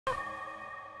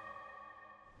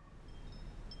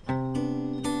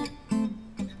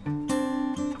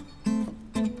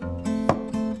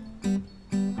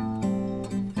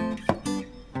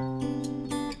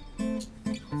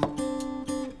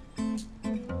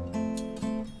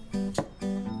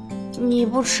你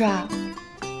不吃啊？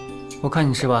我看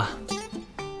你吃吧。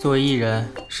作为艺人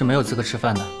是没有资格吃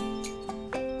饭的。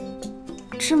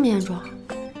这么严重？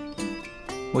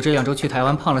我这2周去台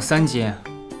湾胖了3斤，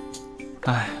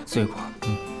哎，罪过。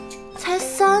才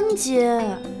3斤？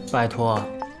拜托，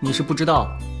你是不知道，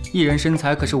艺人身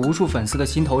材可是无数粉丝的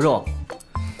心头肉。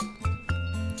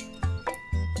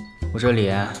我这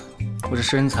脸，我这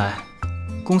身材，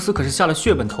公司可是下了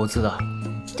血本投资的。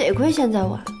得亏现在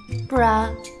晚，不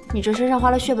然你这身上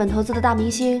花了血本投资的大明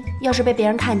星，要是被别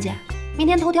人看见，明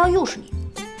天头条又是你。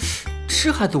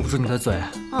吃还堵不住你的嘴。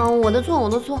我的错，我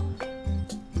的错。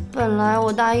本来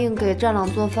我答应给战朗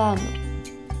做饭的，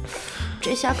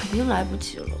这下肯定来不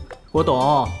及了。我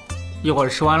懂，一会儿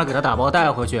吃完了给他打包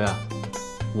带回去，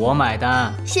我买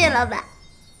单。谢谢老板。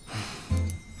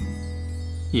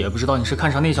也不知道你是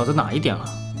看上那小子哪一点了。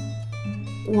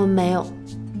我没有。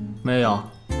没有？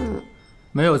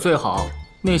没有最好。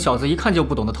那小子一看就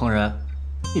不懂得疼人，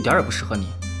一点也不适合你。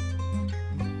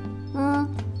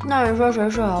那你说谁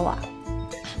适合我？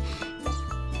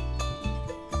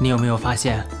你有没有发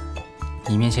现，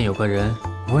你面前有个人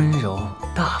温柔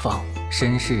大方、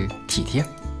绅士体贴？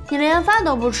你连饭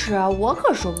都不吃，我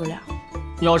可受不了。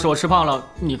要是我吃胖了，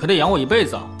你可得养我一辈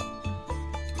子啊！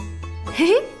嘿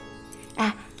嘿，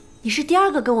哎，你是第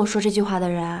2个跟我说这句话的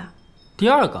人啊？第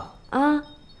2个？啊，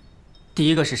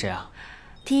第1个是谁啊？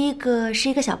第1个是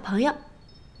一个小朋友，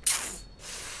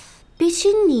比起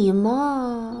你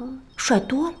嘛，帅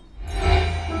多了。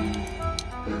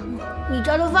你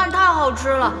家的饭太好吃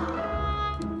了，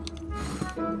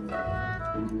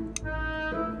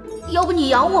要不你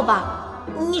养我吧？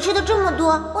你吃的这么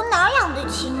多，我哪养得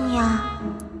起你啊？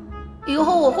以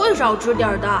后我会少吃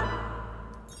点的。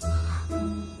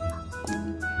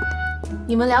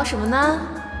你们聊什么呢？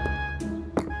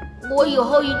我以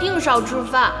后一定少吃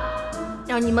饭，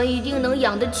让你们一定能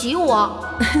养得起我。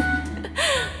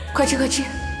快吃快吃，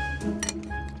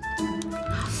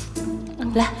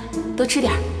来，多吃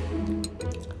点。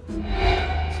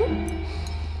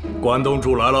关东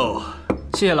煮来喽！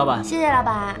谢谢老板。谢谢老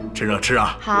板。趁热吃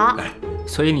啊！好。来，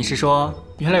所以你是说，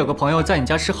原来有个朋友在你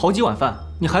家吃好几碗饭，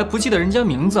你还不记得人家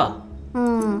名字？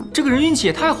这个人运气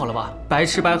也太好了吧！白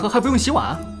吃白喝还不用洗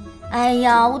碗。哎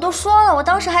呀，我都说了，我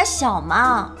当时还小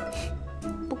嘛。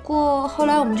不过后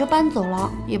来我们就搬走了，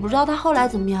也不知道他后来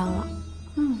怎么样了。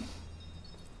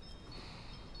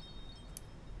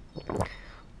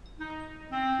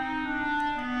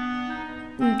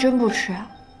你真不吃啊？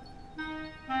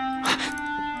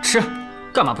吃，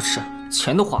干嘛不吃？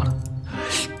钱都花了。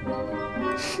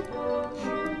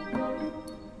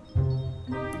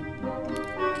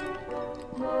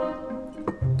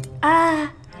哎，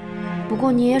不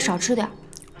过你也少吃点，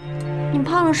你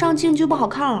胖了上镜就不好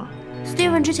看了。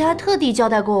Steven 之前还特地交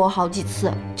代过我好几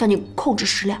次，叫你控制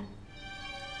食量。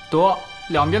得，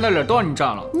两边的脸都让你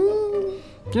占了。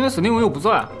今天Steven又不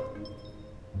在，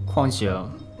况且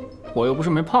我又不是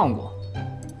没胖过。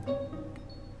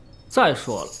再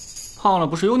说了，胖了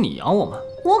不是有你养我吗？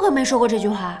我可没说过这句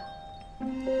话。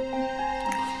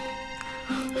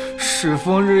世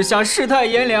风日下，世态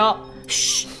炎凉。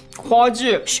嘘，花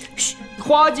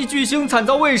季巨星惨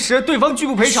遭喂食，对方拒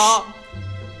不赔偿。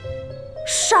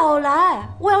少来！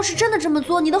我要是真的这么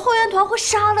做，你的后援团会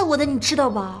杀了我的，你知道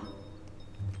吧？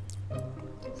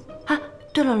啊，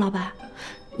对了，老板，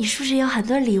你是不是有很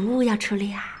多礼物要处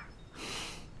理啊？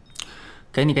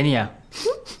给你，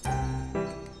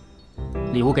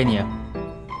礼物给你，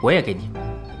我也给你。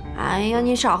哎呀，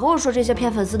你少和我说这些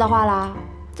骗粉丝的话啦！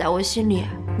在我心里，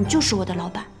你就是我的老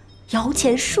板，摇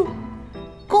钱树，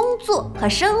工作和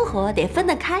生活得分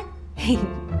得开。嘿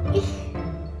嘿，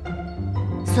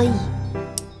所以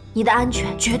你的安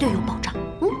全绝对有保障。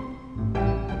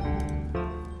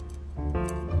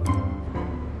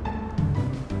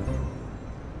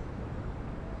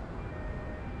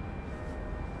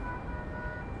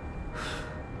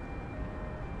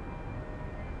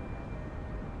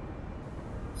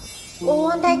我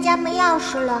忘带家门钥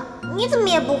匙了，你怎么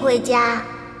也不回家？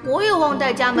我也忘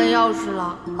带家门钥匙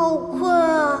了，好困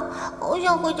啊，好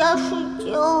想回家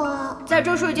睡觉啊！在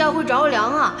这睡觉会着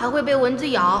凉啊，还会被蚊子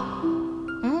咬。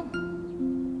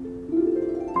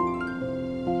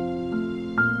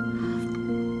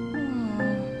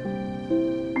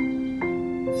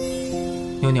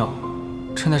妞妞，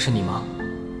真的是你吗？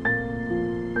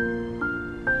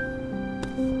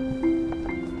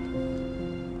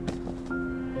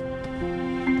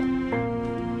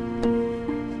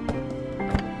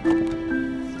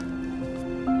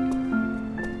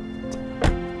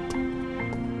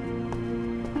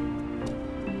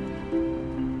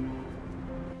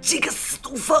这个死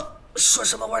东方，说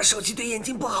什么玩手机对眼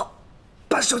睛不好，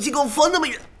把手机给我放那么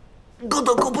远。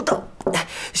够不到！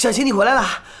小晴，你回来了。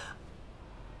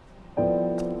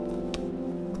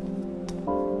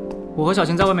我和小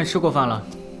晴在外面吃过饭了，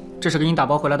这是给你打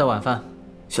包回来的晚饭。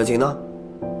小晴呢？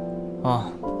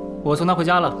哦，我送她回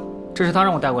家了，这是她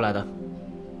让我带过来的。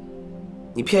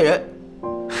你骗人！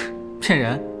骗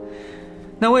人？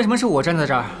那为什么是我站在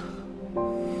这儿？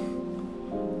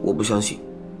我不相信。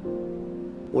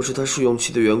我是他试用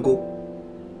期的员工，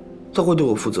他会对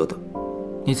我负责的。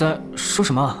你在说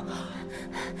什么？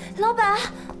老板，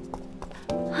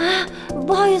啊，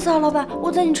不好意思啊，老板，我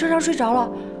在你车上睡着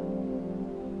了。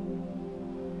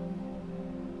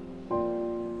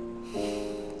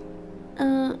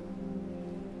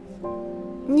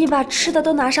你把吃的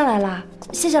都拿上来了，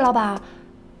谢谢老板。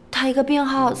他一个病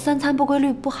号，3餐不规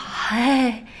律不好。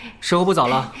哎，时候不早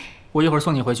了，我一会儿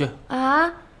送你回去。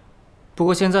啊？不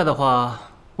过现在的话，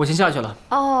我先下去了。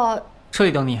哦，车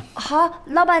里等你。好，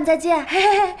老板再见。嘿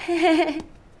嘿嘿嘿嘿，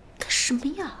干什么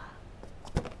呀？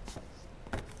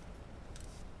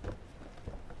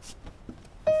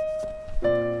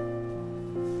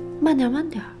慢点，慢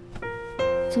点。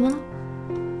怎么了？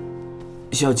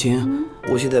小晴，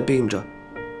我现在病着，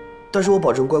但是我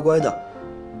保证乖乖的。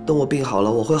等我病好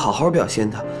了，我会好好表现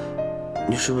的。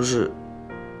你是不是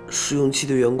试用期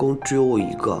的员工只有我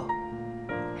一个？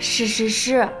是，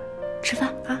吃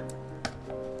饭啊。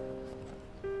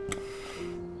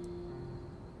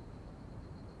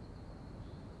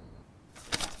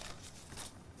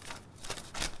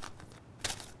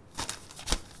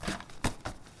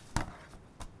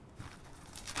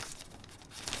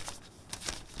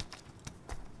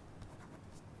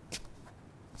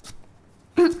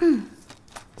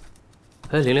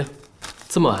哎，玲玲，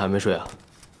这么晚还没睡啊？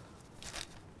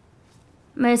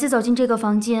每次走进这个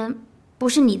房间，不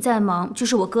是你在忙，就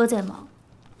是我哥在忙。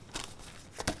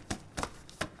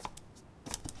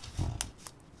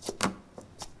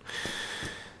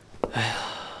哎呀，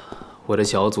我的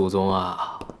小祖宗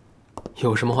啊，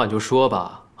有什么话你就说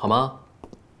吧，好吗？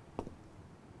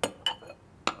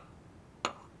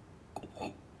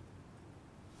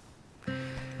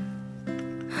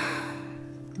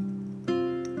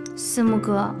思慕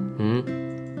哥，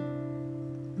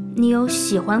你有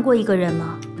喜欢过一个人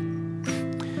吗？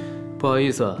不好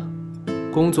意思，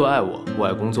工作爱我，我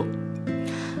爱工作。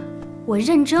我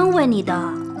认真问你的。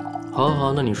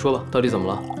好，那你说吧，到底怎么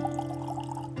了？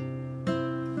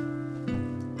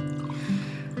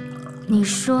你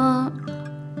说，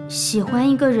喜欢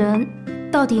一个人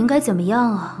到底应该怎么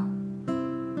样啊？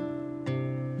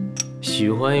喜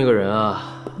欢一个人啊。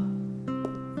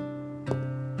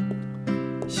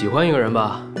喜欢一个人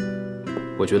吧，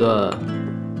我觉得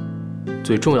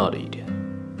最重要的一点，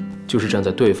就是站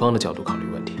在对方的角度考虑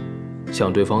问题，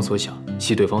想对方所想，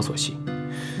系对方所系。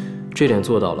这点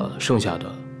做到了，剩下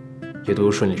的也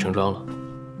都顺理成章了。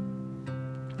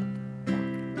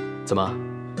怎么，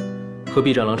和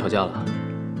B 战狼吵架了？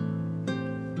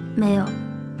没有。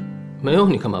没有，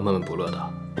你干嘛闷闷不乐的？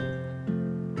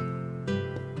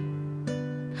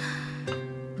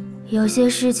有些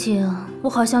事情我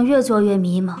好像越做越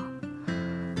迷茫，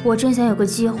我真想有个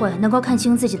机会能够看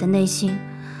清自己的内心，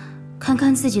看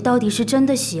看自己到底是真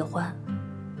的喜欢，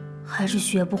还是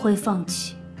学不会放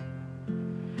弃。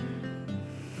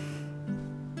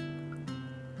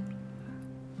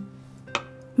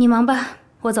你忙吧，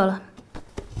我走了。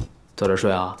早点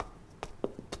睡啊。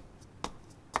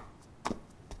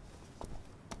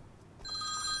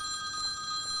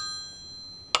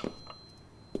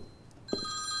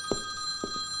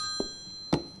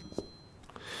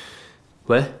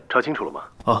喂，查清楚了吗？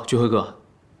哦，聚辉哥，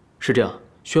是这样，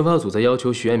宣发组在要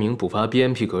求徐彦明补发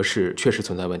BMP 格式，确实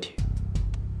存在问题。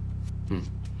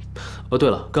哦，对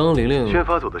了，刚刚玲玲……宣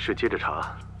发组的事接着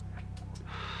查。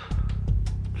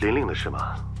玲玲的事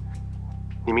吗？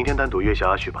你明天单独约下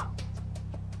阿旭吧。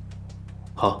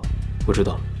好，我知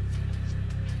道了。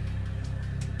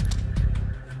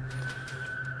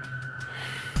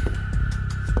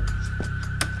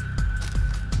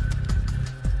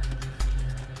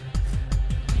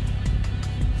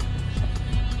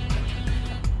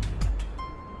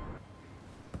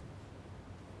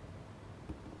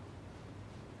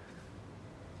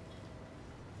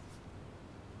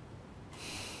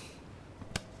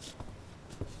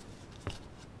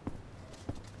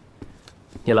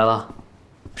你来了，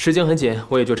时间很紧，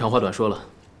我也就长话短说了。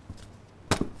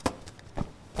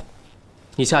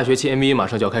你下学期 MV 马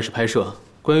上就要开始拍摄，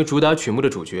关于主打曲目的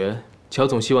主角，乔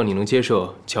总希望你能接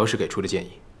受乔氏给出的建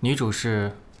议。女主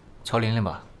是乔玲玲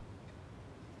吧？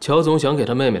乔总想给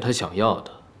他妹妹他想要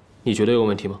的，你觉得有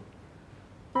问题吗？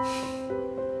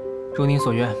如您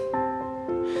所愿。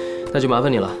那就麻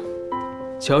烦你了。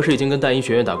乔氏已经跟淡音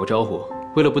学院打过招呼，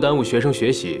为了不耽误学生学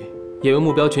习，也将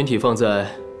目标群体放在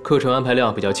课程安排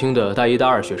量比较轻的大一、大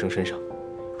二学生身上。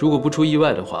如果不出意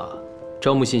外的话，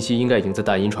招募信息应该已经在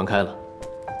大音传开了。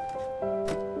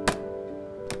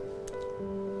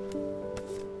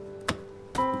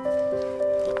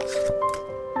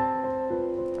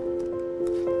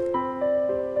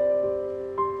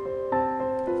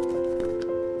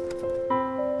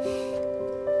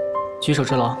举手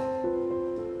之劳。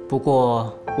不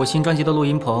过我新专辑的录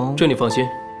音棚，这你放心，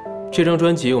这张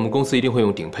专辑我们公司一定会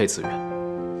用顶配资源。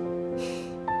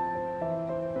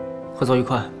合作愉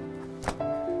快。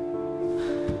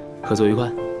合作愉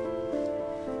快。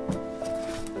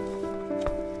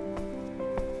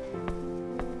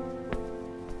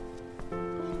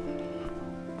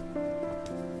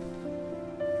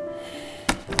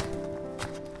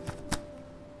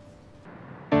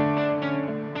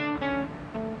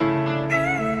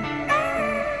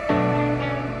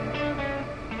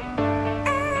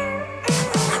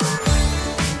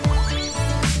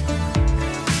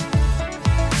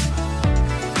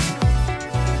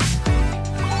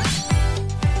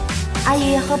阿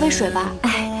姨，喝杯水吧。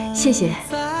哎，谢谢。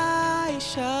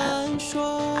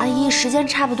阿姨，时间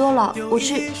差不多了，我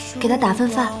去给她打份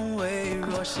饭。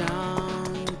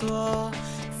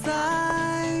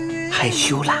害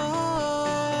羞啦。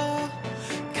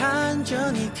看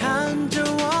着你，看着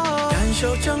我，感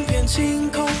受整片晴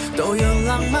空，都有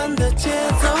浪漫的节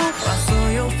奏，把所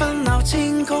有烦恼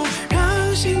清空，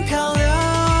让心漂流。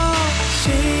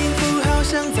幸福好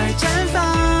像在绽放，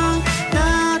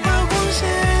那道光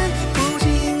线。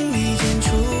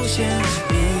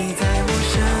你在我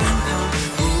身旁，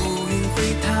乌云会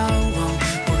逃亡，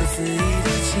不可思议的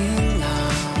晴朗。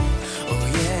哦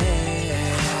耶！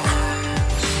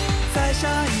在下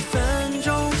1分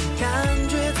钟，感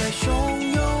觉在汹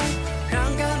涌，让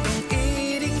感动一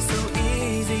定 so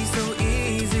easy so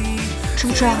easy。吃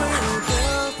不吃啊？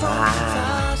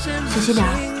小心点。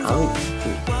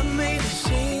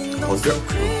好热。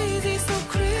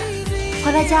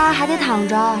回了家还得躺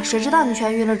着，谁知道你痊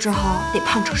愈了之后得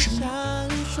胖成什么样？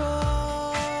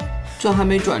这还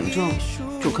没转正，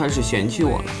就开始嫌弃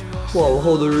我了。往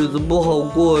后的日子不好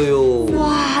过哟。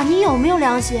哇，你有没有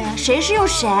良心？谁是用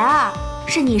谁啊？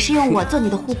是你是用我做你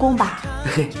的护工吧？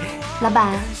老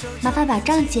板，麻烦把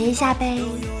账结一下呗。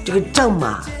这个账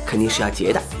嘛，肯定是要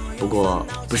结的，不过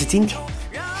不是今天。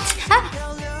哎，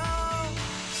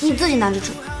你自己拿着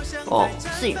吃。哦，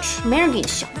自己吃，没人给你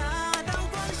笑。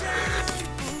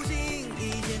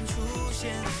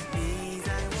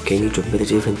给你准备的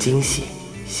这份惊喜，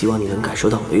希望你能感受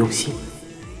到我的用心。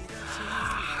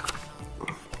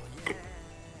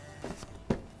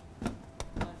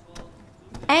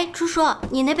哎，叔叔，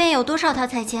你那边有多少套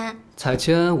彩铅？彩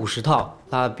铅50套，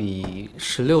蜡笔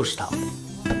60套。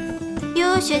悠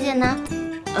悠学姐呢？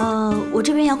我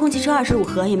这边遥控汽车25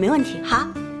盒也没问题。好。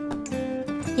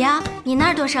瑶，你那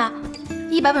儿多少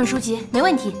？100本书籍，没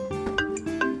问题。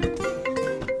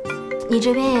你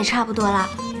这边也差不多了。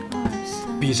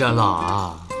B站郎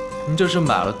啊，你这是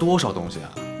买了多少东西啊？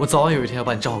我早晚有一天要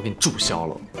把你账号给你注销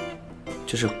了。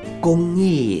这是公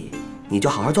益，你就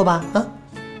好好做吧啊！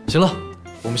行了，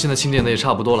我们现在清点的也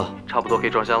差不多了，差不多可以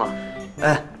装箱了。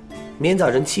哎，明天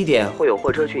早晨7点会有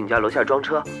货车去你家楼下装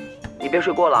车，你别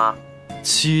睡过了啊。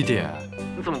7点？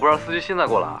你怎么不让司机现在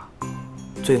过来啊？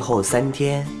最后3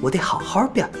天我得好好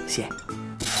表现。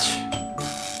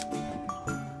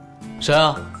谁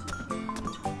啊？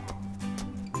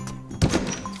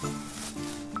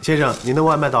先生，您的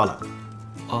外卖到了。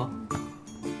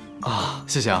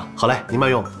谢谢啊。好嘞，您慢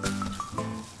用。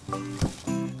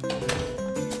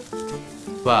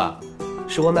喂，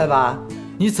是外卖吧？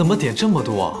你怎么点这么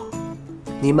多啊？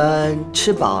你们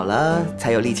吃饱了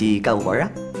才有力气干活啊。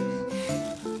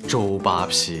周扒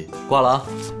皮，挂了啊，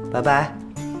拜拜。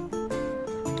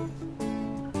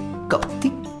搞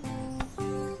定。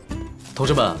同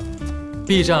志们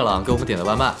，B站郎给我们点的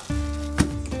外卖，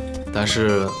但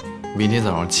是明天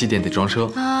早上7点得装车，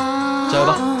加油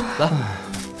吧，来，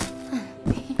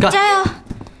干！加油！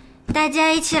大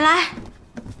家一起来！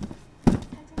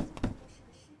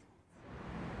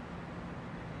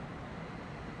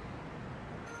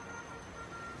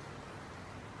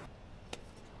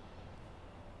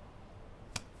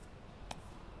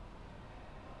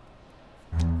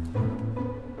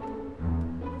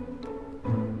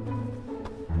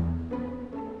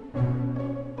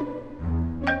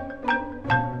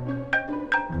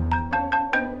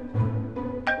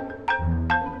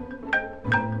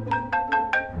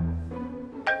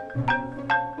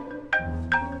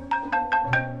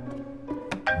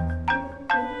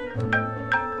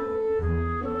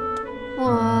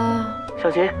小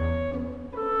晴，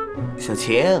小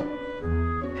晴，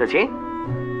小晴，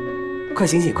快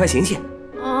醒醒，快醒醒！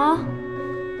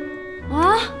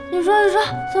你说，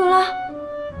怎么了？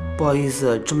不好意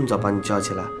思，这么早把你叫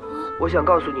起来。我想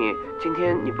告诉你，今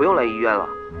天你不用来医院了。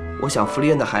我想福利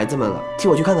院的孩子们了，替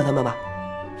我去看看他们吧。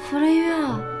福利院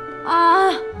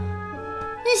啊！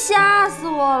你吓死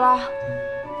我了！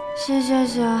行。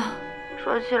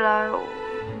说起来，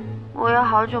我也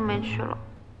好久没去了。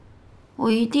我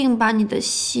一定把你的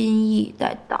心意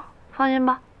带到，放心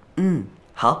吧。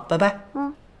好，拜拜。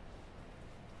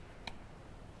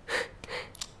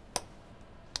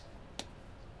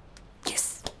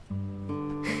Yes。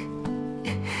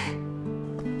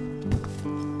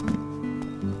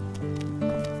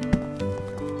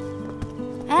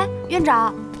哎，院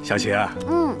长。小晴。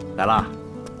来啦。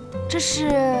这是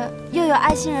又有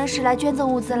爱心人士来捐赠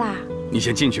物资啦。你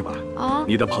先进去吧。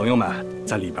你的朋友们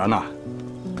在里边呢。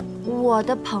我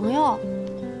的朋友？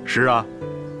是啊，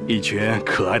一群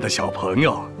可爱的小朋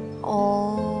友。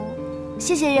哦，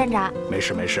谢谢院长。没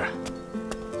事。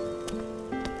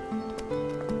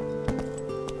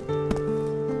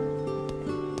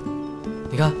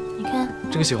你看，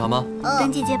这个喜欢吗？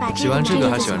等姐姐把这个。喜欢这个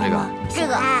还是喜欢这个？这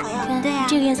个好看。对呀。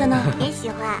这个颜色呢？也喜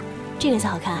欢。这个颜色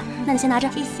好看，那你先拿着。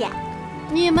谢谢。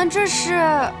你们这是？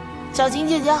小晴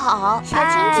姐姐好。小晴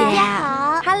姐姐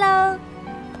好。Hello。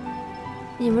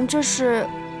你们这是？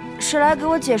谁来给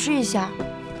我解释一下？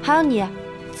还有你，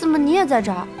怎么你也在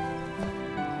这儿？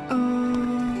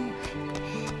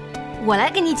我来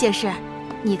给你解释。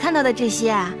你看到的这些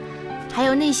啊，还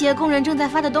有那些工人正在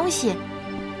发的东西，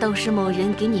都是某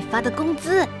人给你发的工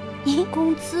资。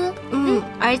工资？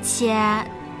而且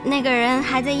那个人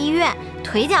还在医院，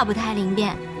腿脚不太灵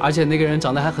便。而且那个人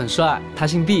长得还很帅，他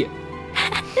姓毕。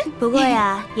不过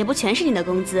呀，也不全是你的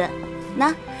工资。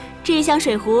那这一箱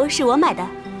水壶是我买的，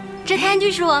这餐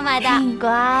具是我买的。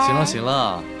乖。行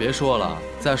了，别说了，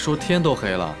再说天都黑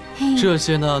了。这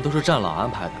些呢都是战狼安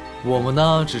排的，我们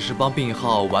呢只是帮病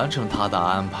号完成他的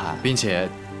安排，并且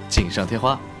锦上添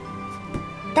花。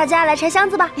大家来拆箱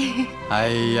子吧。哎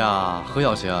呀，何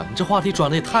小晴，你这话题转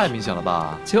的也太明显了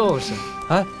吧？就是。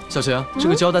哎，小晴，这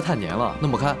个胶带太粘了，弄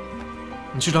不开，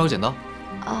你去找个剪刀。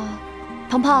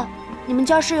鹏鹏，你们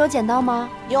教室有剪刀吗？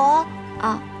有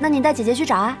啊。那你带姐姐去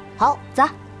找啊。好，走。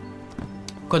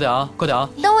快点啊！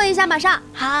等我一下，马上。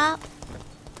好。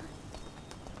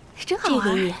真好玩。这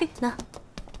个给你，那。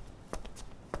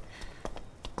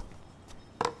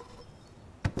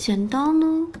剪刀呢？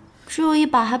只有一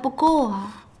把还不够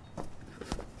啊。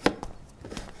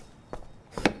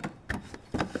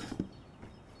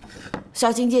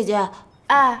小晴姐姐，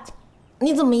哎，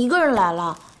你怎么一个人来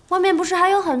了？外面不是还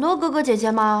有很多哥哥姐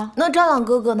姐吗？那战朗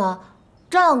哥哥呢？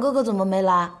战朗哥哥怎么没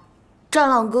来？战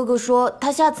朗哥哥说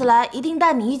他下次来一定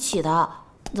带你一起的。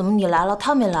怎么你来了，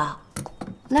他没来？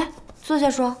来，坐下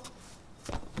说。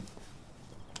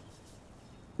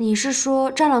你是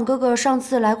说战朗哥哥上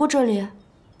次来过这里？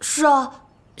是啊，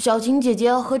小晴姐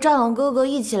姐和战朗哥哥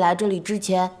一起来这里之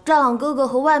前，战朗哥哥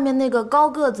和外面那个高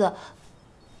个子、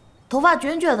头发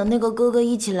卷卷的那个哥哥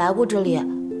一起来过这里，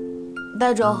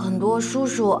带着很多叔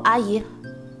叔阿姨，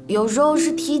有时候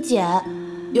是体检，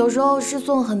有时候是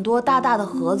送很多大大的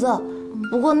盒子。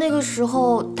不过那个时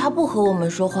候他不和我们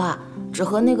说话，只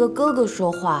和那个哥哥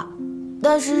说话。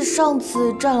但是上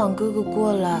次战朗哥哥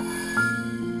过来，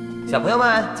小朋友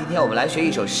们，今天我们来学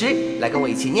一首诗，来跟我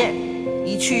一起念：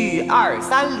一去二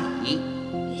三里，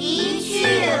一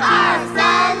去二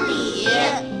三里，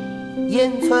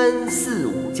烟村四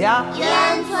五家，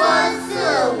烟村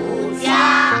四五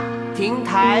家，亭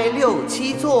台六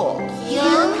七座，亭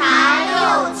台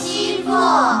六七座，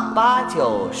八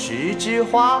九十枝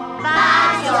花，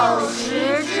八九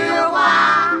十枝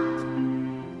花。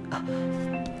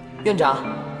院长，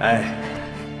哎，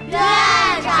院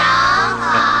长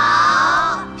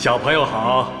好，小朋友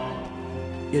好。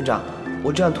院长，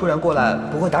我这样突然过来，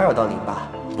不会打扰到您吧？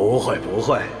不会。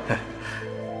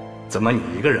怎么你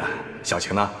一个人？小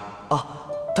晴呢？哦，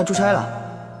她出差了，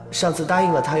上次答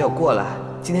应了她要过来，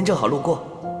今天正好路过。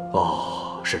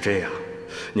哦，是这样。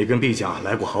你跟毕家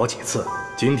来过好几次，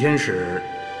今天是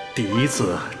第一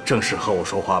次正式和我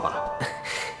说话吧？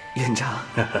院长，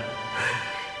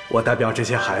我代表这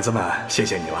些孩子们谢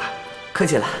谢你了。客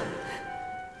气了。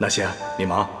那行，你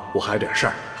忙，我还有点事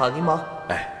儿。好，您忙。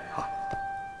哎，好。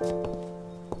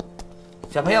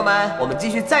小朋友们，我们继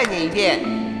续再念一遍：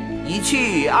一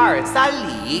去二三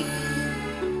里。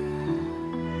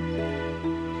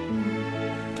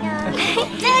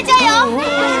加油！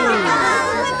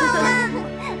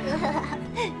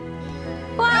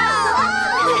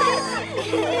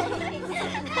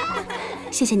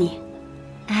谢谢你。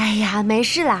哎呀，没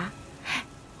事啦。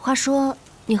话说，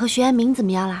你和徐爱明怎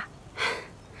么样啦？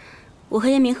我和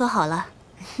叶明和好了，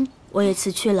我也辞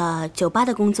去了酒吧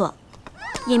的工作。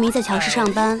叶明在乔市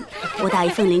上班，我打一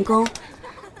份零工，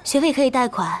学费可以贷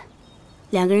款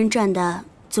，2个人赚的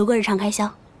足够日常开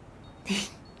销。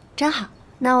真好，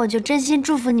那我就真心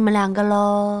祝福你们2个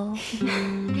喽。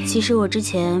其实我之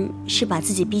前是把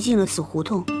自己逼进了死胡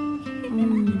同，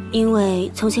因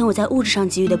为从前我在物质上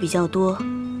给予的比较多，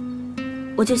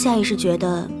我就下意识觉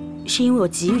得是因为我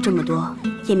给予这么多，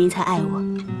叶明才爱我。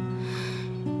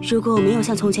如果我没有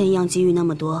像从前一样给予那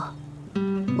么多，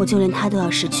我就连他都要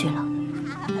失去了。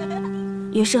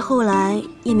于是后来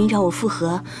叶明找我复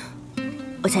合，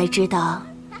我才知道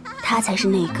他才是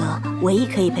那个唯一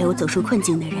可以陪我走出困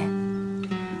境的人。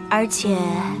而且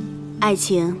爱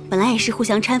情本来也是互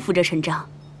相搀扶着成长。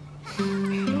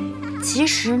其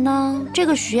实呢，这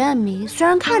个徐彦明虽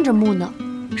然看着木讷，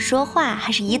说话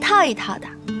还是一套一套的。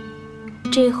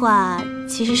这话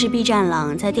其实是毕战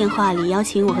朗在电话里邀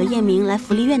请我和叶明来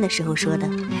福利院的时候说的，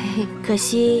可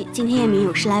惜今天叶明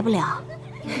有事来不了。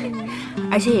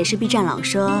而且也是毕战朗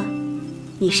说，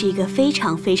你是一个非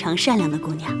常非常善良的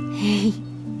姑娘。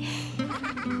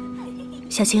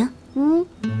小晴，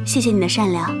谢谢你的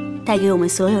善良，带给我们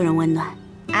所有人温暖。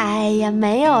哎呀，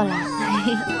没有了。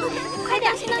快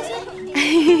点，先当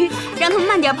心，让他们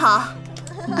慢点跑。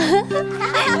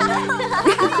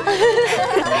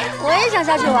我也想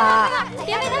下去玩，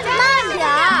别被他慢点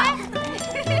儿。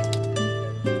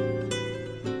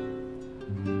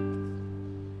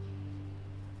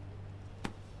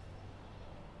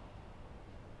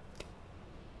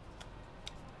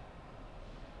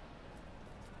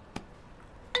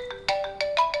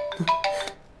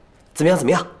怎么样？怎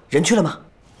么样？人去了吗？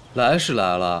来是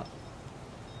来了，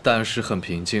但是很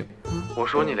平静。我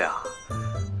说你俩，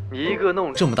你一个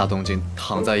弄这么大动静，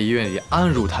躺在医院里安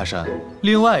如泰山；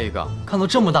另外一个看到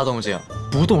这么大动静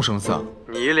不动声色，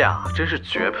你俩真是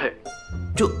绝配。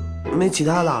就没其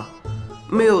他的，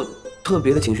没有特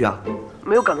别的情绪啊，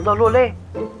没有感动到落泪。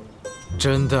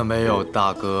真的没有，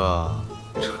大哥，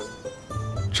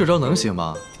这招能行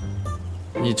吗？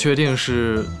你确定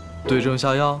是对症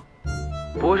下药？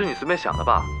不会是你随便想的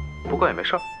吧？不过也没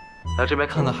事儿，来这边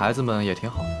看看孩子们也挺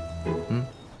好。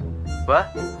喂，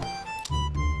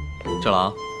正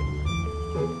朗，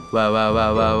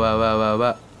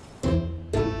喂。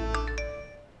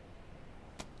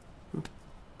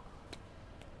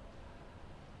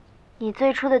你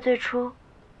最初的最初，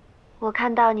我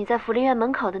看到你在福利院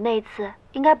门口的那一次，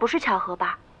应该不是巧合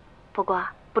吧？不过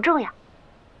不重要。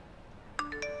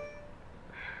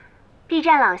毕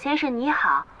战朗先生你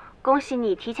好，恭喜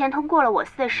你提前通过了我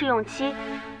司的试用期，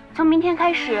从明天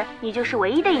开始你就是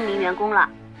唯一的一名员工了，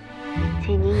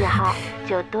请你以后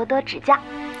就多多指教。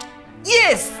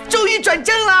Yes， 终于转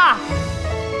正了。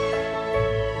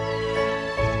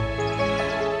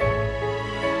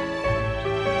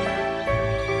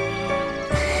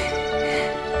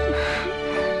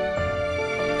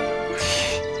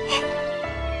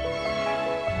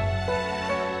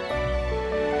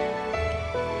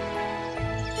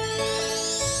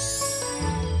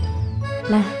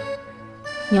来，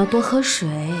你要多喝水。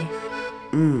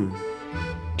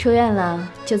出院了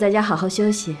就在家好好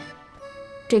休息。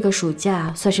这个暑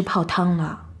假算是泡汤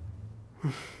了。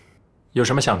有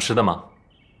什么想吃的吗？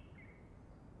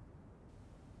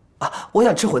啊，我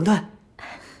想吃馄饨。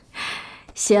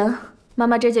行，妈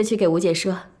妈这就去给吴姐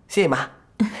说。谢谢妈。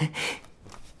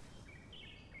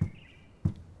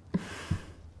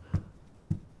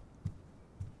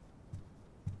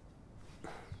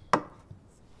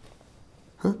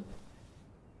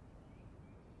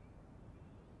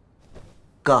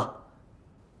哥，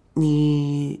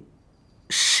你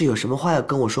是有什么话要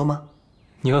跟我说吗？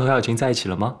你和何小晴在一起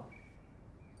了吗？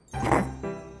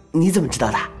你怎么知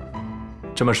道的？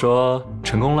这么说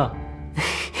成功了，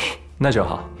那就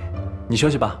好。你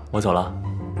休息吧，我走了。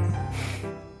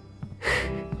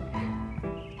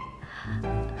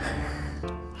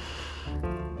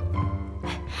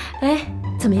哎，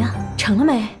怎么样？成了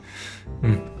没？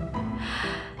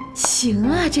行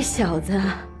啊，这小子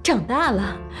长大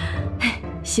了。哎，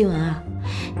希文啊，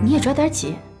你也抓点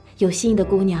紧，有心仪的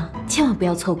姑娘千万不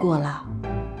要错过了。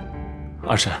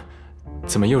二婶，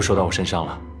怎么又说到我身上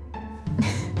了？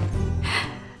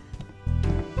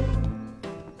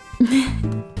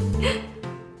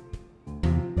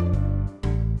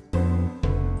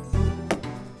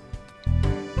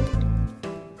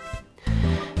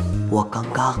我刚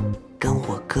刚跟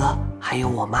我哥还有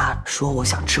我妈说我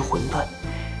想吃馄饨，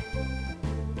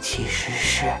其实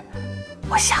是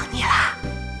我想你啦。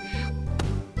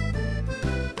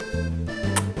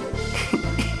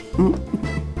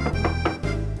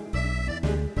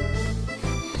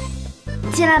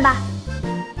进来吧。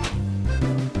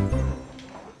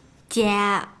姐，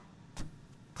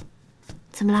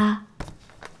怎么啦？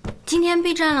今天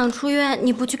毕战朗出院，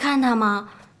你不去看他吗？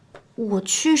我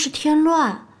去是添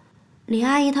乱，林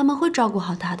阿姨他们会照顾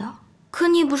好他的。可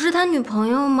你不是他女朋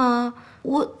友吗？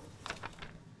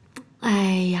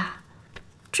哎呀，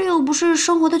这又不是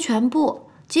生活的全部。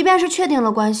即便是确定了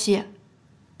关系，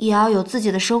也要有自己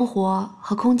的生活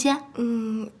和空间。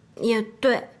也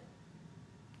对。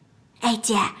哎，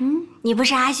姐，你不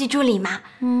是阿旭助理吗？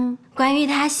关于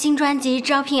他新专辑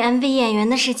招聘 MV 演员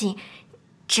的事情，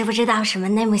知不知道什么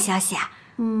内幕消息啊？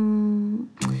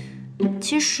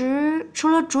其实除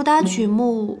了主打曲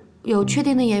目有确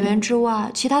定的演员之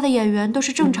外，其他的演员都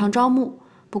是正常招募。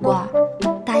不过，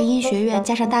大一学院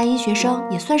加上大一学生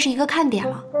也算是一个看点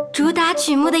了。主打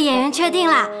曲目的演员确定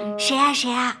了，谁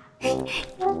啊？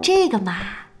这个嘛，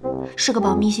是个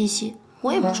保密信息，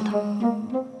我也不知道。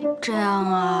这样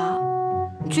啊，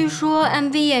据说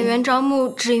MV 演员招募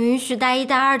只允许大一、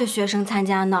大二的学生参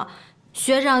加呢。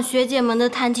学长学姐们的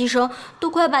叹气声都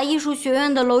快把艺术学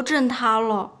院的楼震塌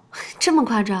了。这么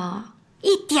夸张啊？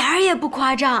一点儿也不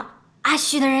夸张。阿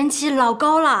旭的人气老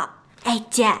高了。哎，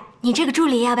姐，你这个助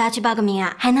理要不要去报个名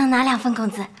啊？还能拿2份工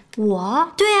资。我？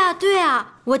对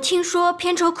啊，我听说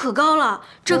片酬可高了，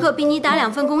这可比你打2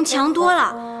份工强多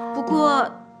了。不过，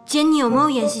姐，你有没有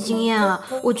演戏经验啊？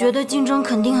我觉得竞争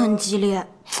肯定很激烈。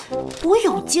我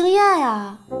有经验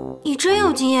呀。你真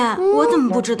有经验？我怎么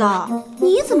不知道？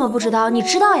你怎么不知道？你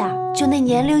知道呀，就那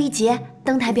年6·1节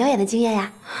登台表演的经验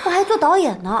呀，我还做导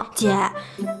演呢。姐，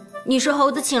你是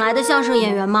猴子请来的相声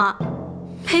演员吗？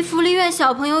陪福利院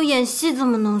小朋友演戏怎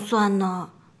么能算呢？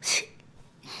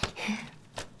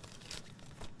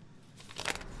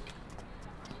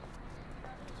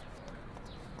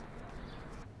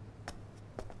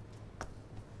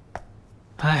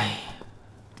哎，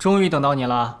终于等到你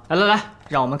了！来，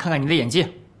让我们看看你的演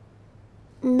技。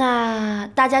那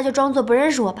大家就装作不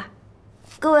认识我吧。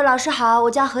各位老师好，我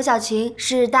叫何小晴，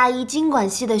是大一经管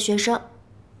系的学生。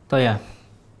导演，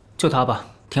就他吧，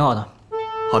挺好的。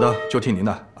好的，就听您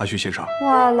的，阿旭先生。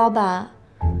哇，老板，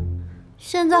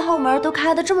现在后门都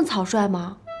开得这么草率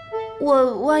吗？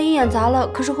我万一演砸了，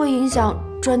可是会影响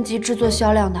专辑制作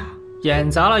销量的。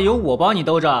演砸了由我帮你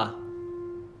兜着。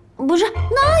不是，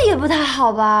那也不太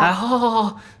好吧？哎，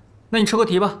好，那你出个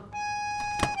题吧。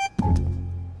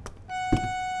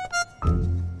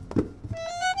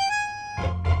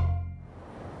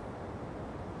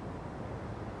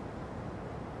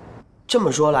这么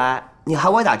说来，你还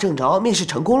歪打正着，面试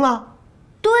成功了？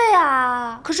对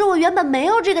啊，可是我原本没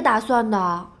有这个打算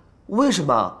的。为什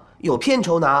么？有片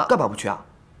酬拿，干嘛不去啊？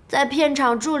在片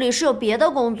场助理是有别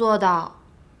的工作的。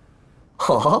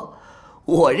哦，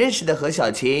我认识的何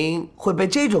小晴会被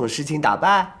这种事情打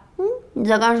败？你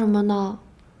在干什么呢？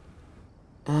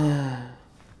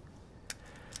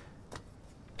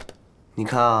你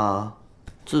看啊，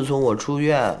自从我出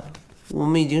院，我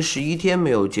们已经11天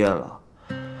没有见了。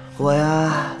我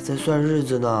呀，在算日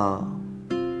子呢。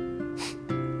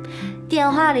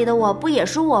电话里的我不也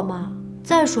是我吗？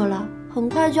再说了，很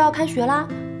快就要开学啦，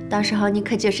到时候你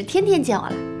可就是天天见我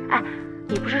了。哎，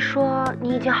你不是说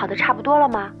你已经好的差不多了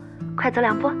吗？快走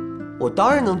2步。我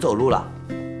当然能走路了，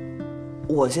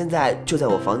我现在就在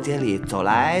我房间里走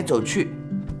来走去，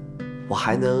我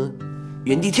还能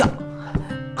原地跳，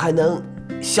还能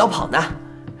小跑呢。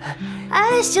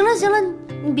哎，行了，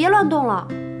你别乱动了。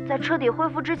在彻底恢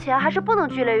复之前，还是不能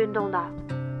剧烈运动的。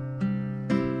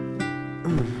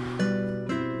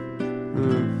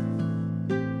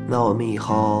那我们以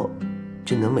后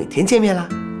就能每天见面啦。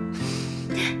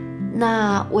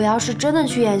那我要是真的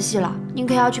去演戏了，您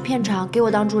可要去片场给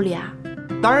我当助理啊？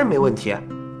当然没问题。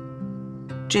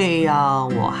这样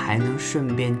我还能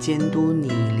顺便监督你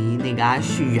离那个阿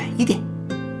旭远一点。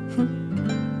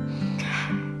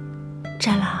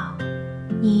战狼，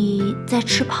你在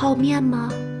吃泡面吗？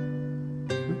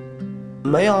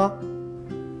没有啊。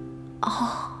哦，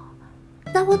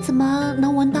那我怎么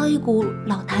能闻到一股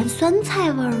老坛酸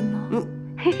菜味儿呢？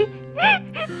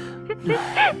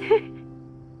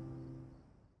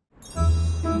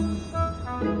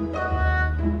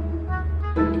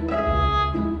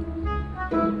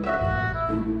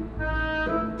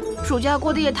暑假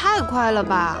过得也太快了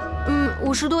吧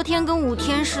？50多天跟5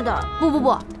天似的。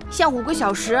不，像5个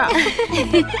小时。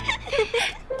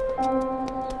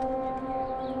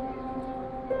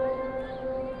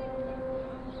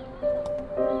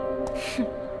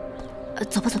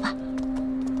走吧。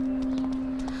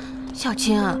小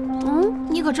青，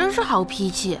你可真是好脾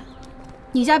气。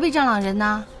你家毕战朗人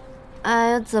呢？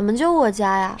哎呀，怎么就我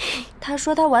家呀？他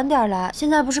说他晚点来，现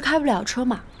在不是开不了车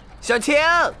吗？小晴，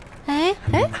哎，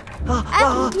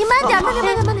你慢点，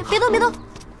别动。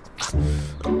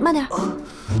慢点，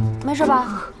没事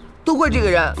吧？都怪这个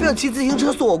人，非要骑自行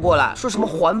车送我过来，说什么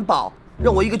环保，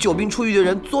让我一个久病初愈的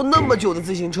人坐那么久的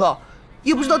自行车，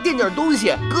也不知道垫点东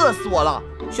西，硌死我了。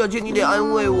小青，你得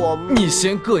安慰我。你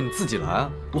嫌硌你自己来啊，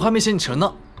我还没嫌你沉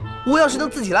呢。我要是能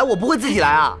自己来，我不会自己来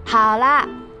啊。好啦，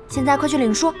现在快去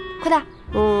领书，快点。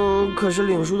可是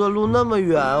领书的路那么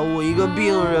远，我一个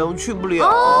病人我去不了。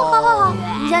好，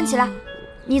你先起来，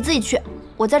你自己去，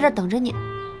我在这等着你。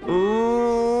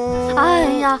哎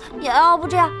呀，你要不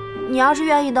这样，你要是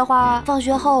愿意的话，放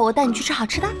学后我带你去吃好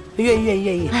吃的。愿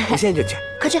意，我现在就去。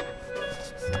快去。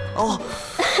哦，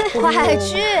快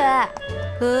去。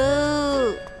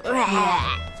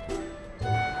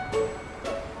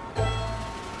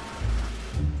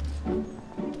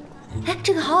哎，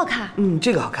这个好好看。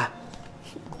这个好看。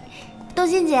东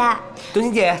欣姐，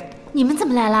你们怎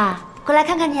么来啦？过来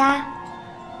看看你啊。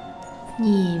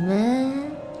你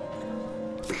们，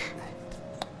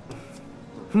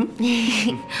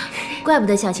怪不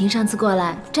得小晴上次过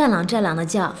来战朗的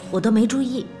叫，我都没注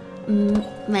意。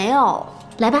没有。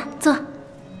来吧，坐。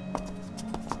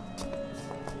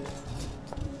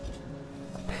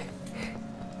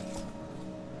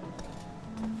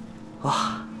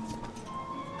哇，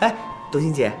哎，东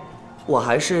欣姐，我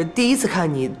还是第一次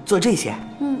看你做这些。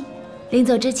临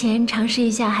走之前尝试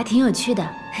一下，还挺有趣的。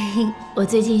我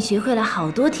最近学会了好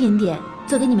多甜点，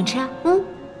做给你们吃啊。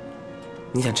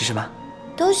你想吃什么？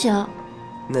都行。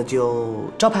那就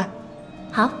招牌。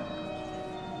好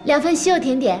，2份西柚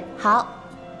甜点。好。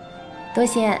多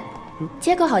谢。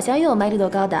街口好像又有卖绿豆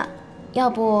糕的，要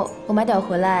不我买点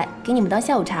回来给你们当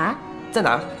下午茶？在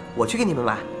哪儿？我去给你们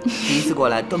买。第一次过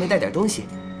来都没带点东西。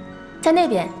在那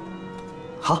边。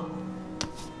好。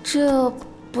这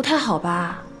不太好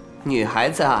吧？女孩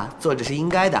子啊，做着是应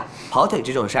该的，跑腿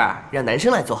这种事儿让男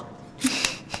生来做。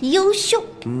优秀。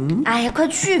哎呀，快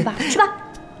去吧，去吧。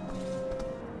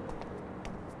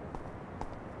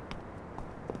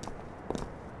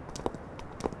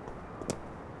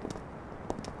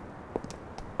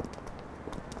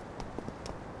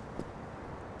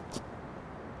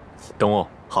等我，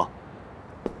好。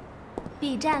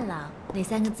避战朗哪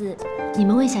3个字？你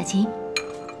们问小晴。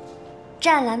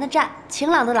湛蓝的湛，晴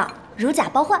朗的朗，如假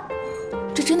包换。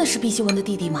这真的是毕希文的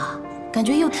弟弟吗？感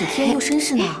觉又体贴又绅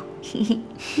士呢。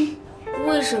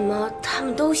为什么他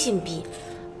们都姓毕？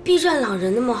毕战朗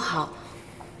人那么好，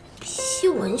毕希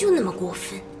文就那么过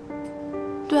分？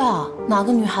对啊，哪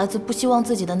个女孩子不希望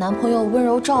自己的男朋友温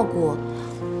柔照顾？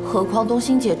何况东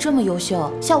欣姐这么优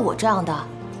秀，像我这样的，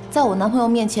在我男朋友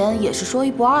面前也是说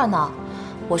一不二呢。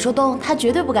我说东，他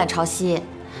绝对不敢朝西。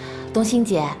东欣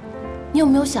姐，你有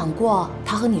没有想过，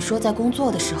他和你说在工作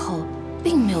的时候，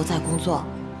并没有在工作，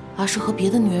而是和别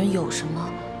的女人有什么？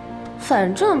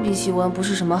反正毕希文不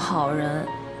是什么好人。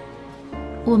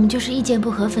我们就是意见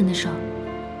不合分的手，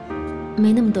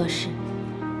没那么多事。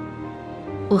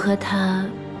我和他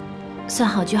算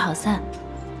好聚好散，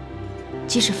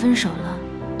即使分手了，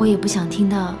我也不想听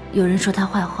到有人说他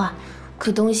坏话。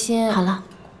可东欣，好了，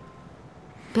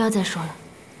不要再说了。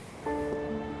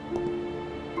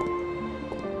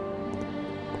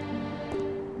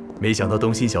没想到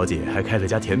东欣小姐还开了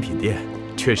家甜品店，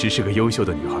确实是个优秀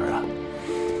的女孩啊。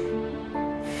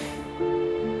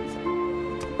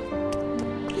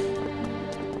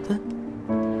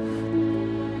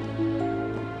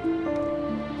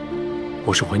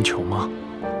我是混球吗？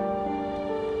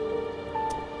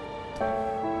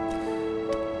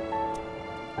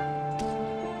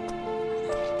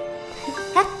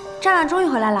哎，湛朗终于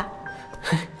回来了。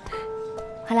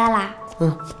回来啦？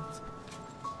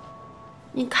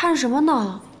你看什么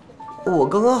呢？我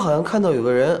刚刚好像看到有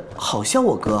个人，好像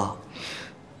我哥。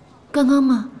刚刚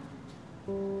吗？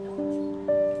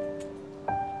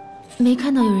没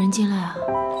看到有人进来啊。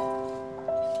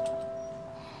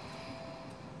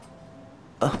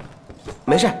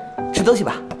没事，吃东西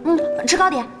吧。吃糕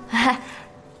点。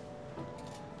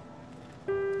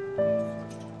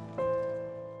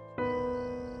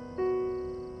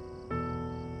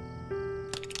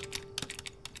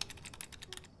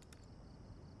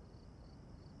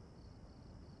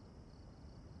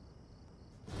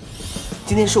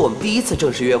今天是我们第一次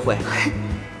正式约会。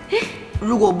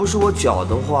如果不是我脚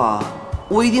的话，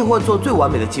我一定会做最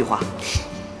完美的计划。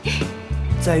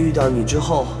在遇到你之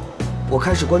后，我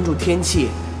开始关注天气，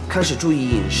开始注意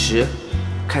饮食，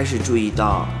开始注意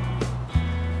到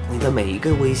你的每一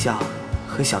个微笑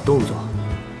和小动作。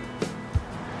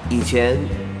以前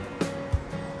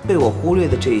被我忽略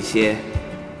的这些，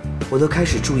我都开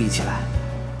始注意起来，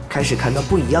开始看到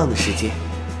不一样的世界。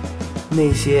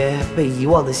那些被遗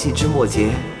忘的细枝末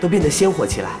节都变得鲜活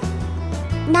起来。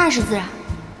那是自然，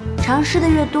常尝试的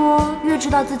越多，越知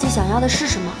道自己想要的是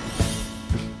什么。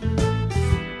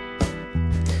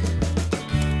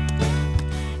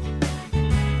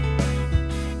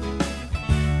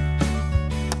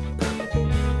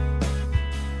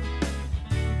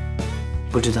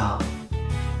不知道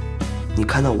你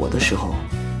看到我的时候，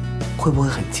会不会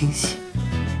很惊喜？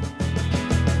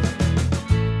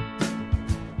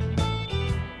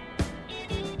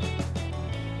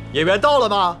演员到了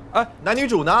吗？哎，男女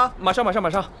主呢？马上。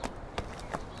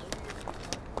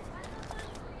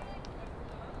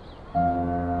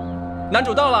男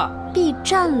主到了。毕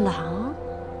战狼？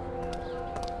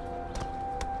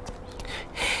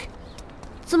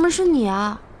怎么是你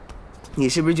啊？你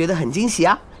是不是觉得很惊喜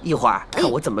啊？一会儿看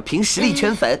我怎么凭实力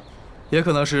圈粉。也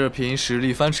可能是凭实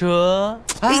力翻车。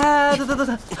哎，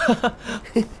等。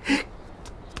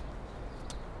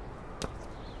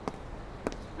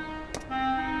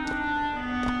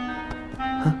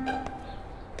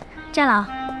战狼，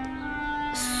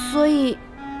所以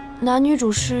男女主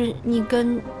是你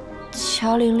跟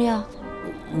乔玲玲？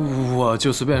我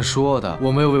就随便说的，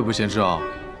我没有未卜先知啊。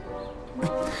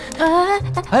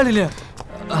哎，玲玲，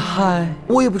嗨，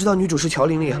我也不知道女主是乔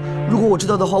玲玲，如果我知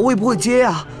道的话，我也不会接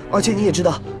呀。而且你也知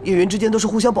道，演员之间都是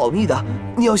互相保密的，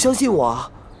你要相信我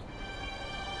啊。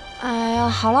哎呀，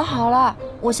好了，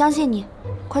我相信你，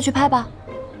快去拍吧。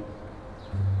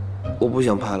我不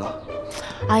想拍了。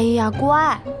哎呀，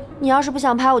乖，你要是不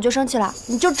想拍，我就生气了，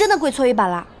你就真的跪搓衣板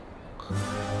了。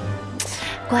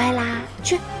乖啦，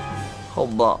去。好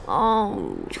吧。哦，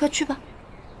快去吧。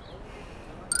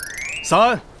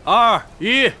3、2、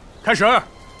1，开始。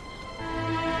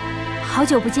好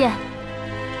久不见。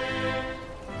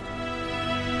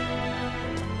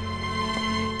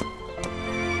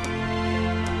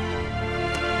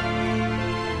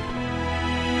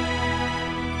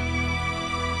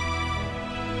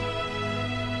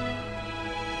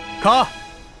卡，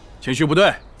情绪不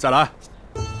对，再来。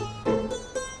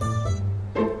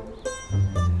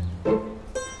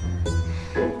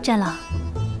战狼，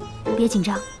别紧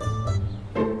张。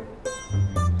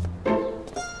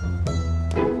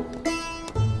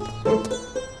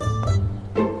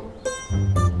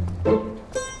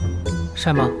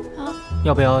晒妈，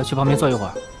要不要去旁边坐一会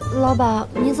儿？老板，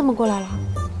你怎么过来了？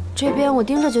这边我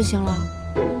盯着就行了。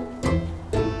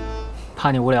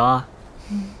怕你无聊啊？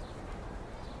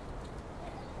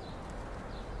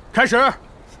开始。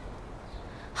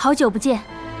好久不见。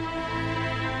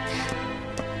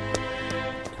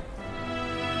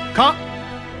卡。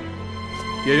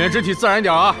演员肢体自然一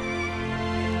点啊。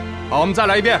好，我们再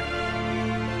来一遍。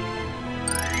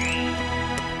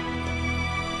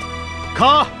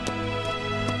卡。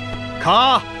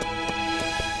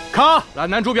来，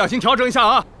男主表情调整一下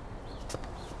啊。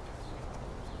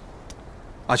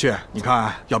阿旭，你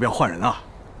看要不要换人啊？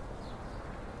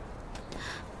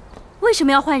为什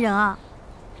么要换人啊？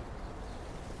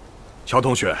乔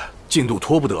同学，进度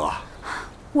拖不得啊。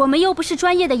我们又不是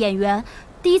专业的演员，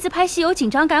第一次拍戏有紧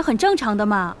张感很正常的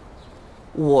嘛。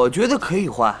我觉得可以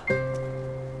换。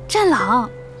战狼，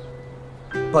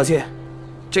抱歉，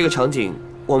这个场景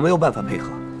我没有办法配合。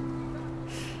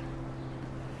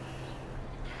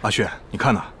阿旭，你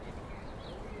看呢？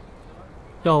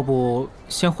要不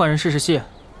先换人试试戏，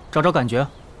找找感觉。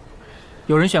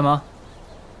有人选吗？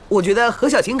我觉得何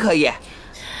小晴可以。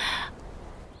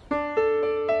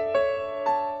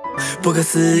不可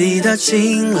思议的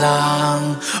晴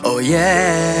朗，哦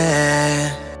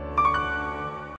耶！